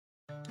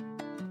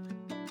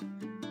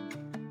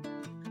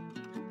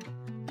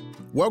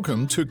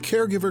Welcome to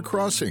Caregiver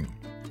Crossing,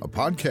 a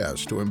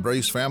podcast to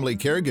embrace family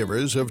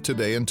caregivers of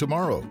today and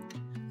tomorrow.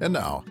 And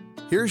now,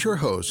 here's your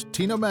host,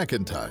 Tina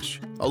McIntosh,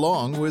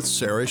 along with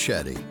Sarah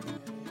Shetty.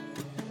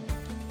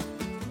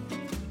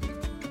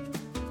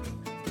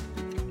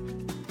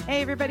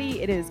 Hey,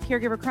 everybody. It is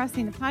Caregiver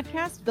Crossing, the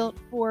podcast built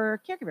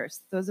for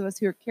caregivers, those of us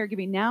who are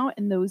caregiving now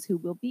and those who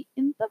will be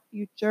in the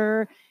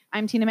future.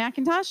 I'm Tina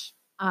McIntosh.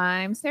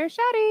 I'm Sarah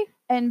Shetty.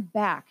 And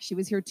back. She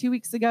was here 2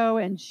 weeks ago,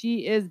 and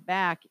she is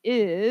back.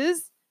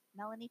 Is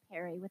Melanie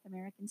Perry with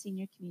American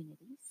Senior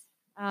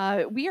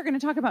Communities. We are going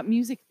to talk about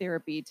music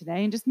therapy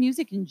today and just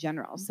music in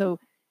general. Mm-hmm. So,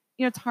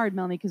 it's hard,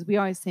 Melanie, because we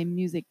always say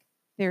music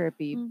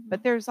therapy,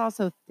 but there's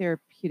also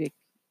therapeutic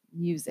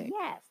music.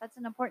 Yes, that's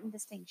an important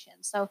distinction.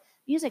 So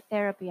music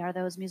therapy are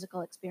those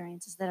musical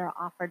experiences that are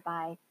offered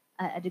by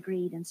a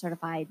degreed and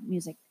certified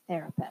music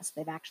therapist.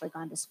 They've actually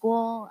gone to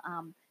school,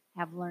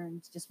 have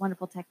learned just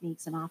wonderful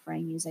techniques in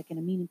offering music in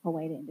a meaningful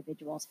way to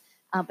individuals.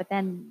 But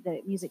then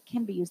the music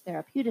can be used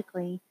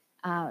therapeutically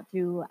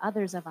through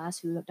others of us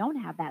who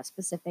don't have that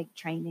specific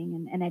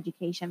training and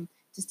education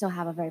to still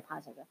have a very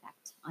positive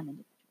effect on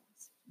individuals.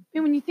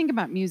 And when you think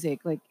about music,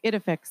 it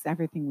affects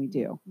everything we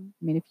do. Mm-hmm.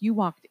 I mean, if you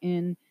walked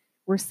in,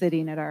 we're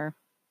sitting at our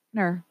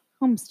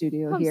home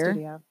studio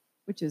here,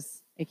 which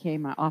is aka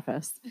my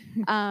office.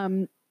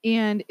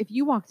 And if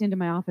you walked into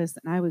my office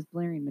and I was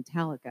blaring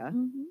Metallica,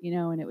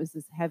 and it was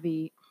this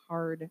heavy,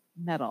 hard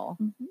metal,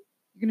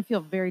 you're going to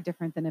feel very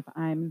different than if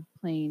I'm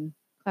playing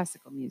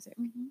classical music,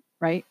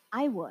 right?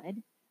 I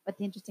would. But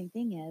the interesting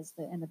thing is,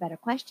 and the better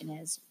question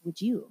is,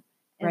 would you?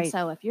 And right.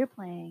 So if you're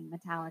playing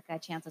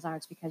Metallica, chances are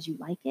it's because you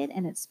like it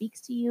and it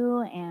speaks to you,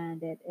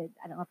 and it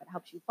I don't know if it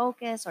helps you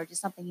focus or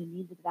just something you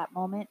needed at that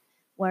moment.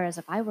 Whereas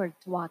if I were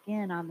to walk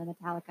in on the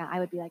Metallica, I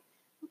would be like,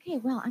 okay,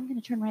 well, I'm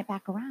going to turn right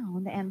back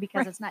around, and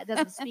because it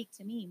doesn't speak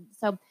to me.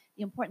 So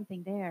the important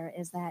thing there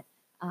is that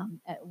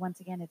once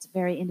again, it's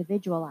very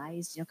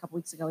individualized. A couple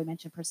weeks ago we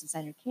mentioned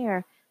person-centered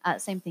care.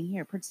 Same thing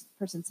here,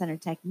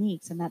 person-centered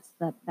techniques, and that's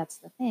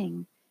the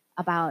thing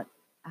about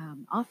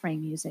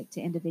offering music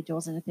to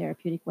individuals in a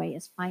therapeutic way,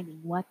 is finding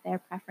what their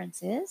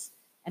preference is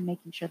and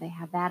making sure they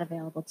have that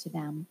available to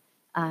them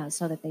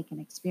so that they can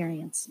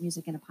experience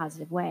music in a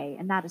positive way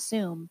and not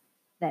assume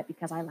that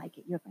because I like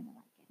it, you're going to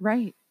like it.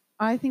 Right.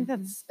 I think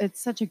it's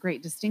such a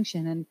great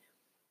distinction. And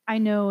I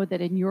know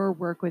that in your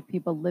work with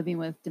people living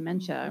with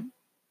dementia,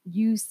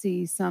 you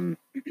see some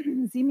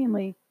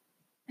seemingly,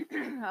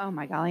 oh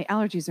my golly,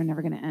 allergies are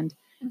never going to end,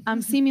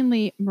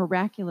 seemingly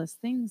miraculous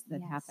things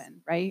that happen,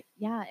 right?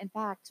 Yeah. In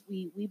fact,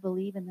 we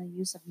believe in the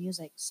use of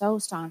music so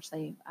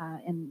staunchly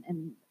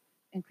in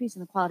increasing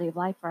the quality of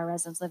life for our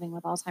residents living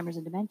with Alzheimer's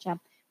and dementia.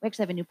 We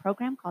actually have a new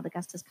program called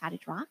Augustus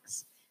Cottage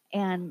Rocks.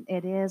 And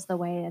it is the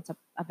way, it's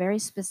a very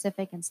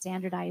specific and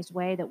standardized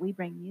way that we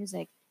bring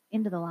music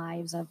into the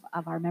lives of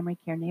our memory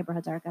care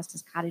neighborhoods, our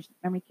Augustus Cottage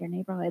memory care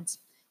neighborhoods,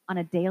 on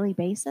a daily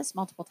basis,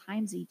 multiple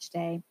times each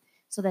day,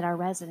 so that our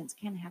residents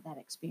can have that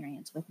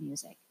experience with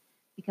music.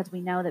 Because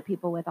we know that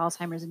people with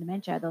Alzheimer's and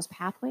dementia, those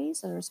pathways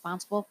that are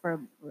responsible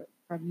for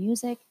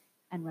music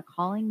and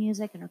recalling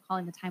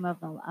the time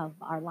of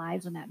our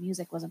lives when that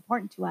music was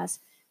important to us,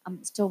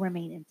 still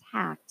remain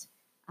intact.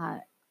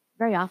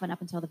 Very often up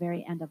until the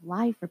very end of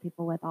life for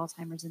people with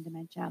Alzheimer's and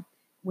dementia,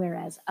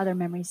 whereas other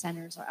memory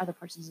centers or other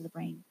portions of the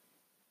brain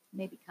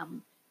may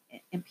become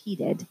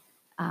impeded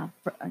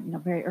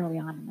very early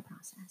on in the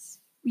process.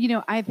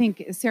 I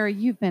think, Sarah,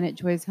 you've been at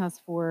Joy's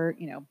House for,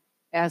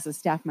 as a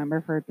staff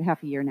member for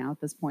half a year now at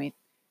this point,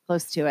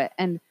 close to it.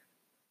 And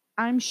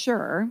I'm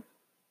sure,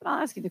 but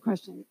I'll ask you the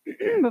question,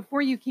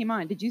 before you came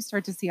on, did you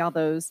start to see all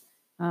those,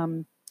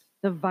 the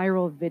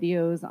viral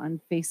videos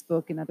on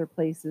Facebook and other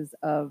places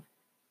of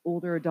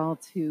older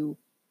adults who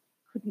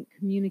couldn't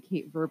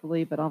communicate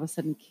verbally, but all of a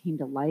sudden came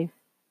to life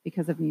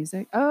because of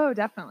music? Oh,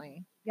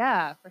 definitely.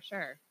 Yeah, for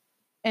sure.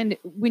 And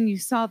when you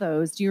saw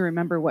those, do you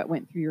remember what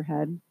went through your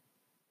head?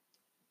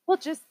 Well,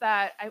 just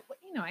that,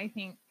 I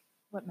think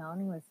what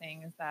Melanie was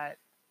saying is that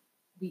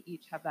we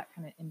each have that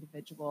kind of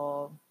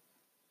individual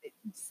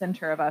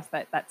center of us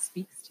that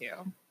speaks to.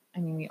 I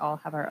mean, we all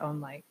have our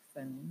own likes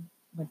and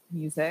with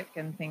music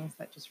and things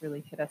that just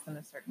really hit us in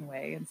a certain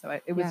way. And so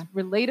it was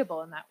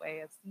relatable in that way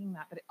of seeing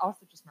that, but it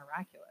also just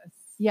miraculous.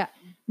 Yeah.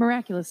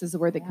 Miraculous is the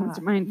word that comes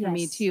to mind for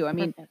me too. I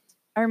mean,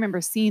 I remember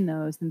seeing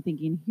those and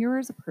thinking, here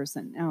is a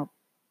person. Now,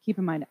 keep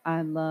in mind,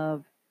 I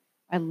love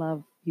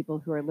people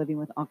who are living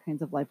with all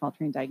kinds of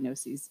life-altering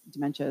diagnoses.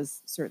 Dementia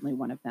is certainly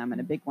one of them,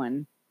 and a big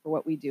one for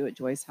what we do at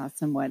Joy's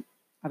House and what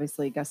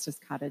obviously Augustus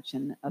Cottage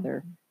and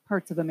other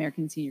parts of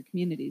American Senior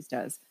Communities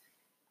does.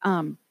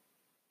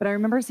 But I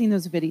remember seeing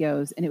those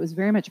videos, and it was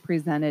very much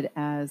presented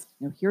as,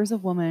 here's a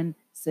woman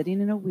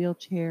sitting in a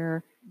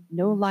wheelchair,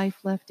 no life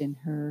left in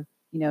her.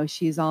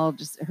 She's all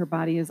her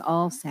body is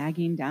all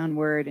sagging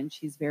downward, and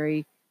she's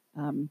very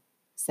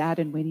sad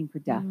and waiting for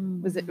death.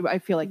 I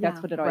feel like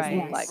that's what it always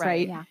looked like,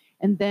 right? Yeah.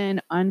 And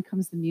then on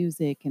comes the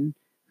music, and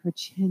her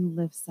chin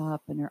lifts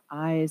up, and her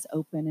eyes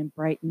open and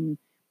brighten,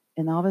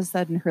 and all of a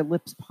sudden her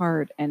lips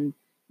part, and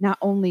not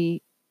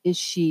only is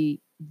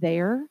she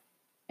there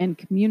and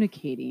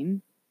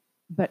communicating,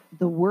 but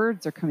the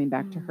words are coming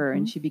back to her,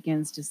 and Mhm. she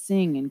begins to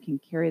sing and can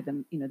carry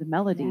them, the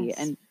melody.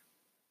 Yes.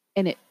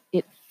 And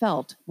it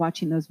felt,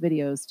 watching those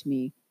videos, to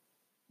me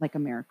like a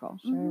miracle.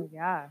 Sure.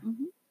 Yeah.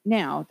 Mhm.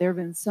 Now, there have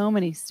been so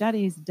many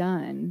studies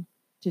done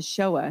to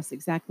show us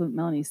exactly what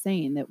Melanie's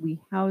saying, that we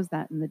house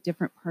that in the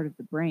different part of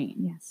the brain,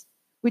 Yes.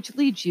 which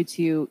leads you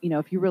to,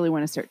 if you really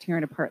want to start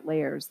tearing apart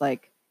layers,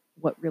 like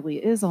what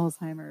really is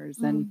Alzheimer's,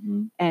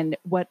 Mhm. and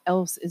what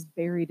else is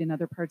buried in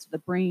other parts of the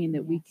brain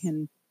that we Yes.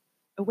 can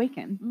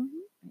awaken.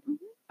 Mhm. Mhm.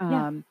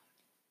 Yeah.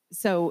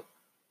 So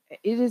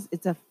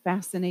it's a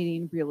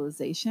fascinating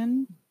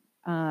realization.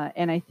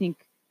 And I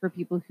think for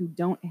people who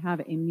don't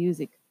have a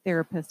music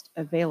therapist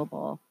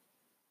available,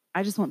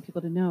 I just want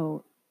people to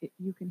know that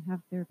you can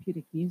have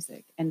therapeutic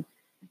music. And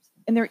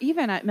they're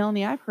even at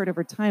Melanie, I've heard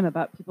over time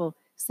about people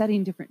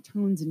setting different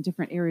tones in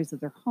different areas of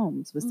their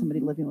homes with somebody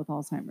Mhm. living with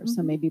Alzheimer's.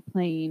 So Mhm. maybe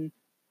playing,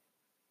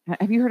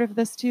 have you heard of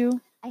this too?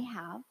 I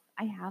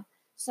have.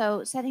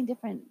 So setting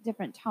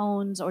different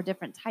tones or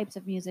different types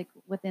of music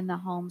within the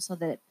home, so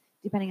that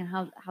depending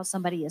on how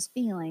somebody is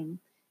feeling,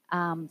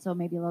 so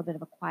maybe a little bit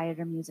of a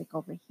quieter music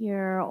over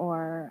here,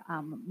 or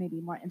maybe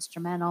more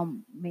instrumental,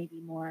 maybe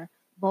more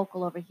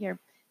vocal over here,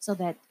 so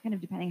that kind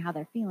of depending how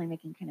they're feeling, they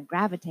can kind of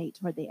gravitate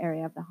toward the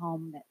area of the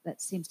home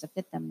that seems to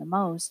fit them the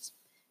most.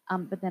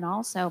 But then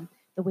also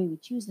the way we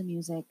choose the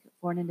music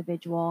for an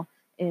individual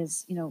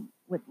is,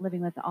 with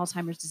living with the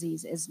Alzheimer's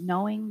disease, is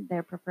knowing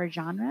their preferred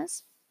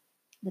genres,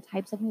 the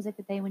types of music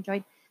that they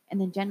enjoyed. And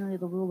then generally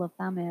the rule of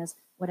thumb is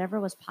whatever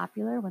was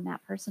popular when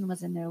that person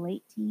was in their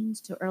late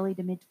teens to early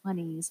to mid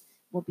 20s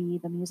will be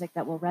the music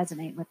that will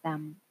resonate with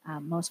them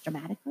most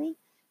dramatically.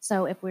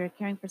 So if we're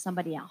caring for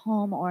somebody at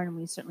home, and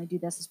we certainly do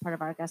this as part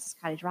of our Augustus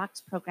Cottage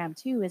Rocks program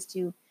too, is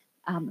to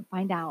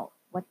find out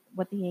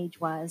what the age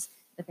was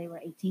that they were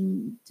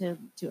 18 to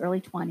early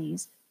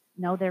 20s,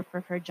 know their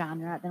preferred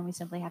genre. Then we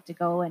simply have to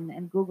go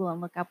and Google and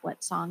look up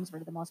what songs were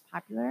the most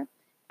popular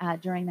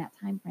during that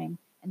time frame,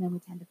 and then we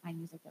tend to find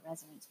music that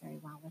resonates very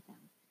well with them.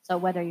 So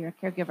whether you're a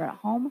caregiver at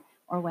home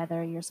or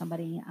whether you're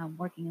somebody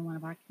working in one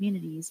of our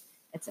communities,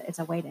 it's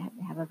a way to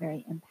have a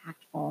very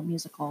impactful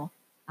musical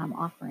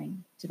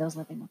offering to those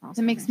living with Alzheimer's.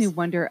 It makes me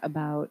wonder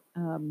about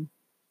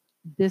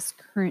this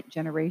current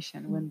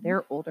generation when Mhm.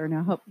 they're older.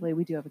 Now, hopefully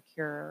we do have a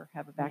cure, or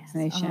have a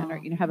vaccination, Yes.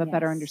 or have a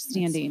better Yes.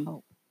 understanding Let's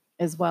hope.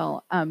 as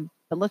well.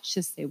 But let's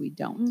just say we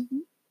don't,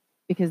 Mhm.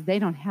 because they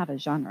don't have a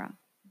genre,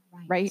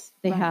 right?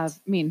 They Right. have,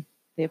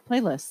 they have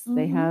playlists,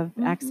 they Mhm. have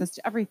Mhm. access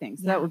to everything.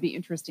 So Yeah. that would be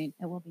interesting.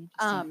 It will be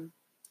interesting.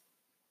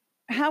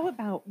 How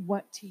about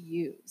what to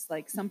use?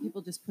 Like some Mhm.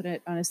 people just put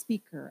it on a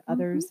speaker, Mhm.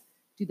 others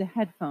do the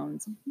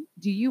headphones. Mhm.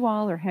 Do you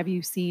all, or have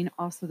you seen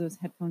also those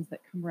headphones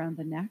that come around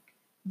the neck?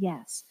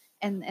 Yes.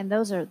 And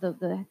those are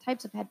the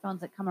types of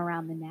headphones that come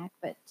around the neck,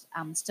 but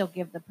still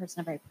give the person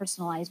a very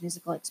personalized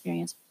musical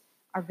experience,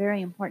 are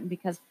very important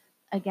because,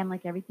 again,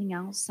 like everything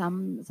else,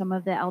 some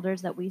of the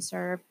elders that we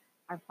serve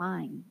are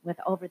fine with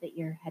over the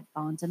ear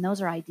headphones, and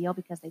those are ideal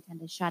because they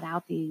tend to shut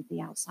out the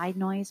outside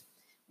noise,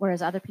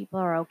 whereas other people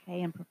are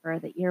okay and prefer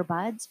the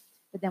earbuds.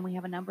 But then we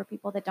have a number of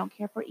people that don't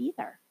care for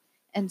either,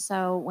 and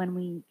so when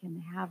we can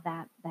have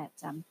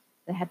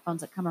the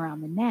headphones that come around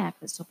the neck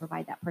that still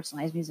provide that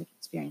personalized music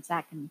experience,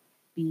 that can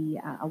be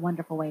a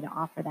wonderful way to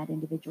offer that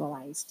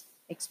individualized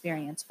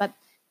experience. But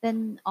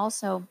then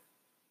also,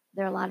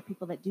 there are a lot of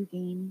people that do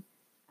gain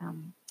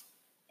um,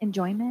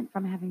 enjoyment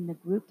from having the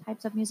group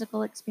types of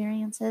musical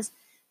experiences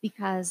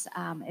because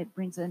it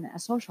brings in a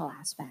social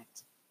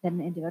aspect that an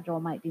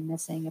individual might be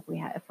missing if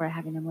we're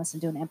having them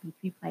listen to an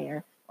MP3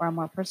 player or a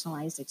more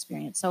personalized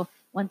experience. So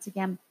once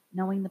again,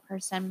 knowing the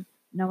person,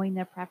 knowing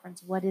their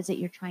preference, what is it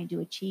you're trying to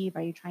achieve?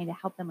 Are you trying to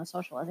help them with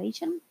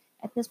socialization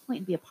at this point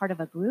and be a part of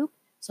a group?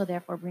 So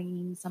therefore,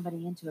 bringing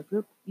somebody into a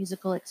group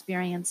musical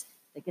experience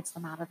that gets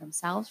them out of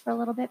themselves for a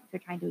little bit. If you're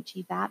trying to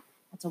achieve that,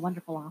 that's a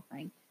wonderful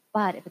offering.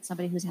 But if it's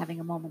somebody who's having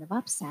a moment of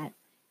upset,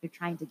 you're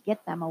trying to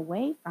get them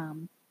away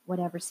from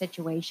whatever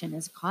situation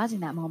is causing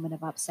that moment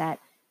of upset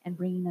and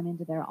bringing them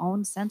into their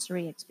own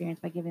sensory experience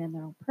by giving them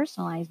their own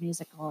personalized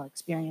musical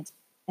experience.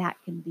 That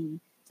can be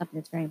something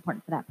that's very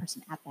important for that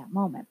person at that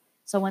moment.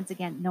 So once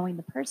again, knowing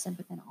the person,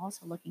 but then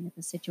also looking at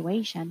the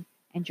situation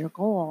and your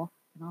goal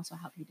can also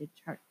help you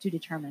to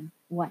determine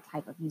what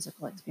type of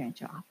musical experience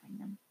you're offering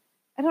them.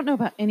 I don't know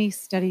about any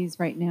studies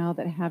right now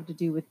that have to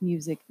do with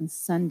music and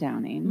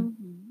sundowning,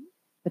 Mm-hmm.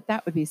 but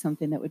that would be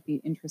something that would be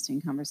an interesting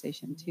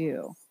conversation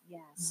too.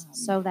 Yes.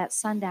 So that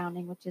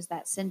sundowning, which is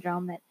that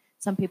syndrome that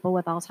some people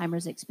with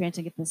Alzheimer's experience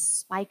and get this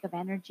spike of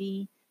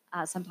energy.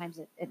 Sometimes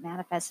it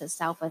manifests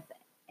itself with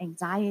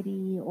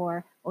anxiety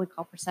or what we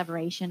call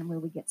perseveration, where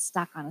we get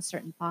stuck on a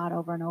certain thought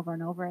over and over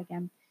and over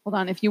again. Hold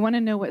on. If you want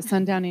to know what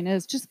sundowning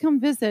is, just come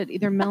visit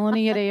either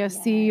Melanie at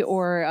ASC Yes.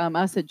 or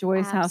us at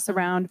Joy's house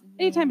around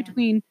anytime Yeah.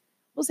 between,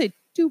 we'll say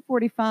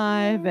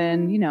 2:45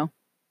 and,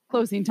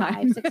 closing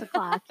time. 6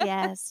 o'clock.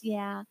 Yes.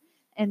 Yeah.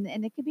 And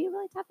it could be a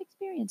really tough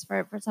experience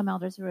for some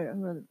elders who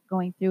are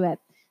going through it.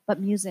 But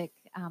music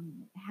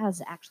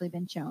has actually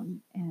been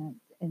shown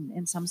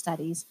in some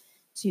studies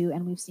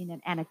and we've seen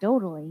it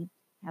anecdotally,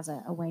 has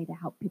a way to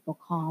help people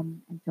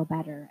calm and feel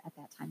better at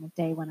that time of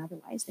day when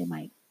otherwise they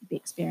might be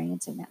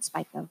experiencing that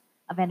spike of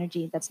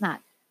energy that's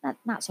not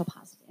so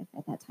positive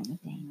at that time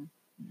of day.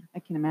 Yeah. I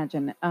can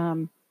imagine.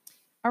 All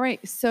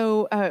right.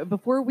 So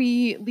before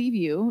we leave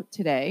you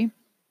today,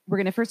 we're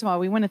going to, first of all,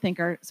 we want to thank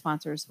our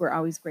sponsors. We're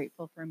always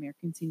grateful for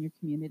American Senior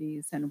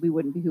Communities, and we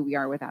wouldn't be who we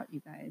are without you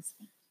guys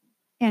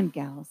and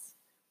gals.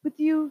 With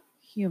you,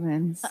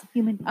 humans.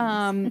 Human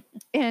beings.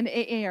 And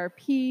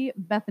AARP,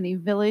 Bethany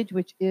Village,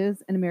 which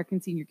is an American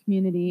Senior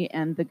Community,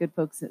 and the good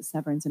folks at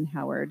Severance and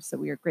Howard. So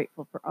we are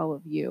grateful for all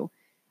of you.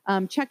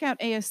 Check out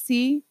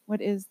ASC.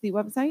 What is the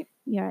website?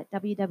 You're at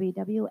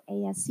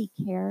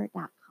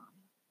www.asccare.com.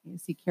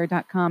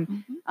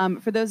 ASCCare.com. Mm-hmm.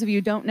 For those of you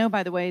who don't know,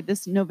 by the way,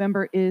 this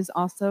November is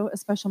also a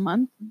special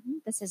month. Mm-hmm.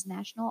 This is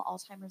National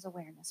Alzheimer's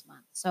Awareness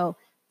Month. So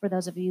for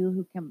those of you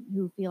who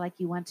feel like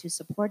you want to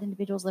support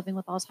individuals living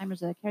with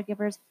Alzheimer's or their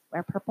caregivers,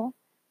 wear purple,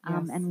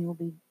 and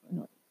you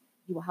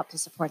will help to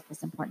support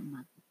this important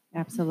month.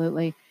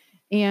 Absolutely.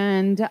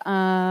 And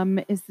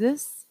is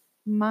this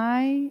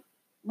my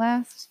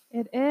last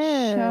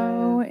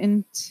show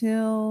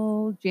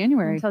until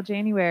January? Until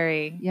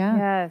January. Yeah.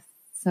 Yes.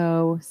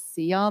 So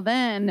see y'all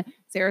then.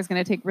 Sarah's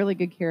going to take really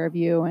good care of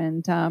you.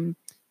 And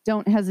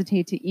don't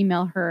hesitate to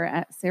email her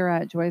at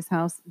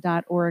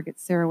sarah@joyshouse.org.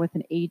 It's Sarah with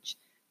an H.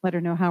 Let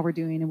her know how we're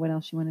doing and what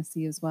else you want to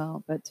see as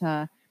well. But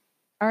all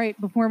right,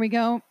 before we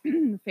go,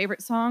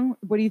 favorite song,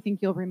 what do you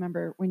think you'll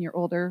remember when you're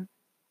older?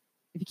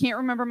 If you can't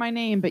remember my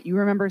name, but you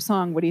remember a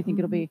song, what do you think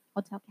it'll be?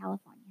 Hotel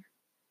California.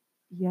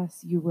 Yes,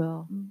 you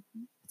will.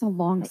 Mm-hmm. It's a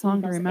long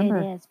song to remember.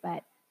 It is,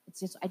 but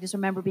I just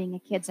remember being a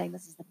kid saying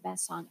this is the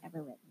best song ever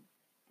written.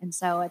 And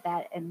so at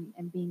that, and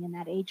being in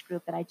that age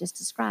group that I just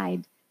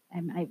described,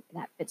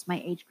 that fits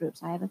my age group.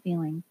 So I have a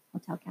feeling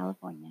Hotel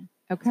California.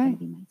 Okay. Is going to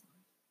be my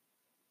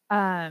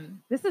song.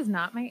 This is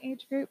not my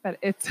age group, but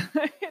it's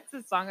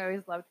a song I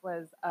always loved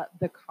was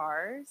The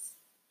Cars,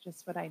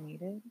 Just What I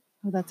Needed.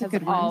 Oh, that's a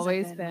good one. It's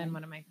always been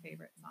one of my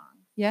favorite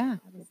songs. Yeah.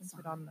 I listen to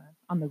it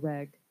on the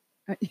reg.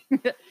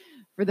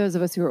 For those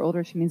of us who are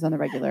older, she means on the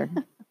regular.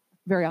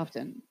 Very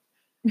often.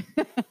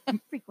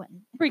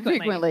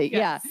 Frequently.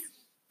 Yes. Yeah.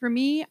 For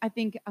me, I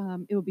think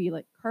it would be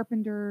like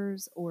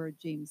Carpenters or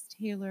James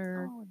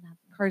Taylor. Oh,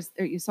 Cars,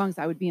 or songs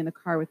I would be in the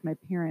car with my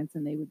parents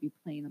and they would be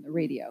playing on the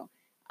radio.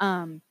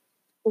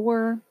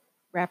 Or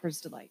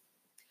Rapper's Delight.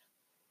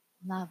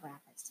 Love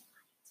Rapper's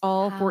Delight.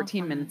 All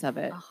 14 minutes of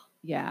it. Oh.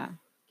 Yeah.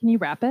 Can you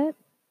rap it?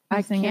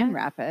 I can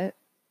rap it.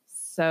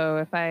 So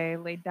if I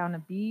laid down a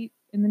beat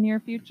in the near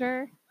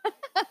future?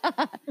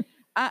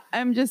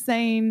 I'm just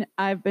saying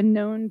I've been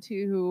known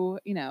to,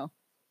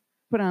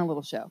 put on a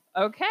little show.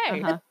 Okay.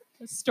 Uh-huh.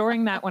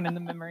 Storing that one in the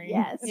memory.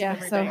 Yes. Yeah.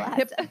 So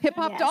hip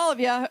hop to all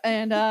of you.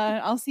 And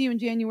I'll see you in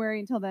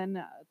January. Until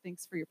then,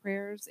 thanks for your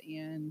prayers.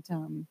 And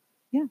come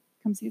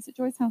see us at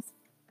Joy's house.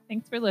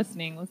 Thanks for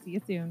listening. We'll see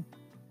you soon.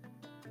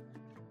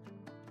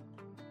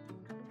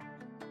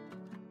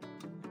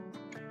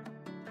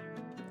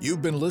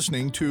 You've been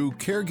listening to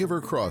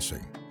Caregiver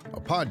Crossing, a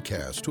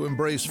podcast to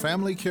embrace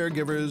family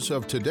caregivers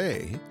of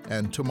today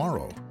and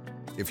tomorrow.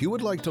 If you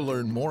would like to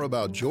learn more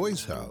about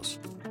Joy's House,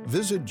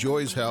 visit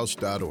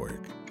joyshouse.org.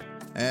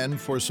 And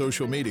for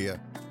social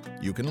media,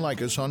 you can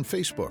like us on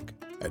Facebook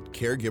at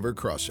Caregiver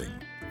Crossing.